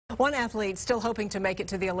One athlete still hoping to make it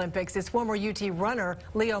to the Olympics is former UT runner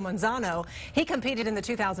Leo Manzano. He competed in the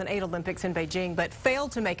 2008 Olympics in Beijing but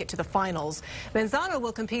failed to make it to the finals. Manzano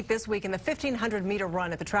will compete this week in the 1,500-meter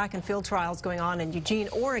run at the track and field trials going on in Eugene,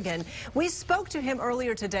 Oregon. We spoke to him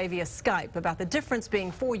earlier today via Skype about the difference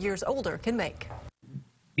being 4 years older can make.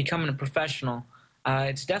 Becoming a professional,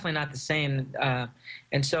 it's definitely not the same,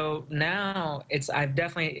 and so now I've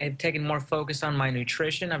definitely taken more focus on my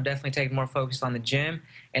nutrition. I've definitely taken more focus on the gym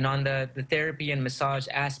and on the therapy and massage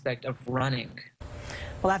aspect of running.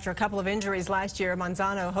 Well, after a couple of injuries last year,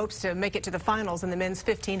 Manzano hopes to make it to the finals in the men's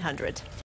 1,500.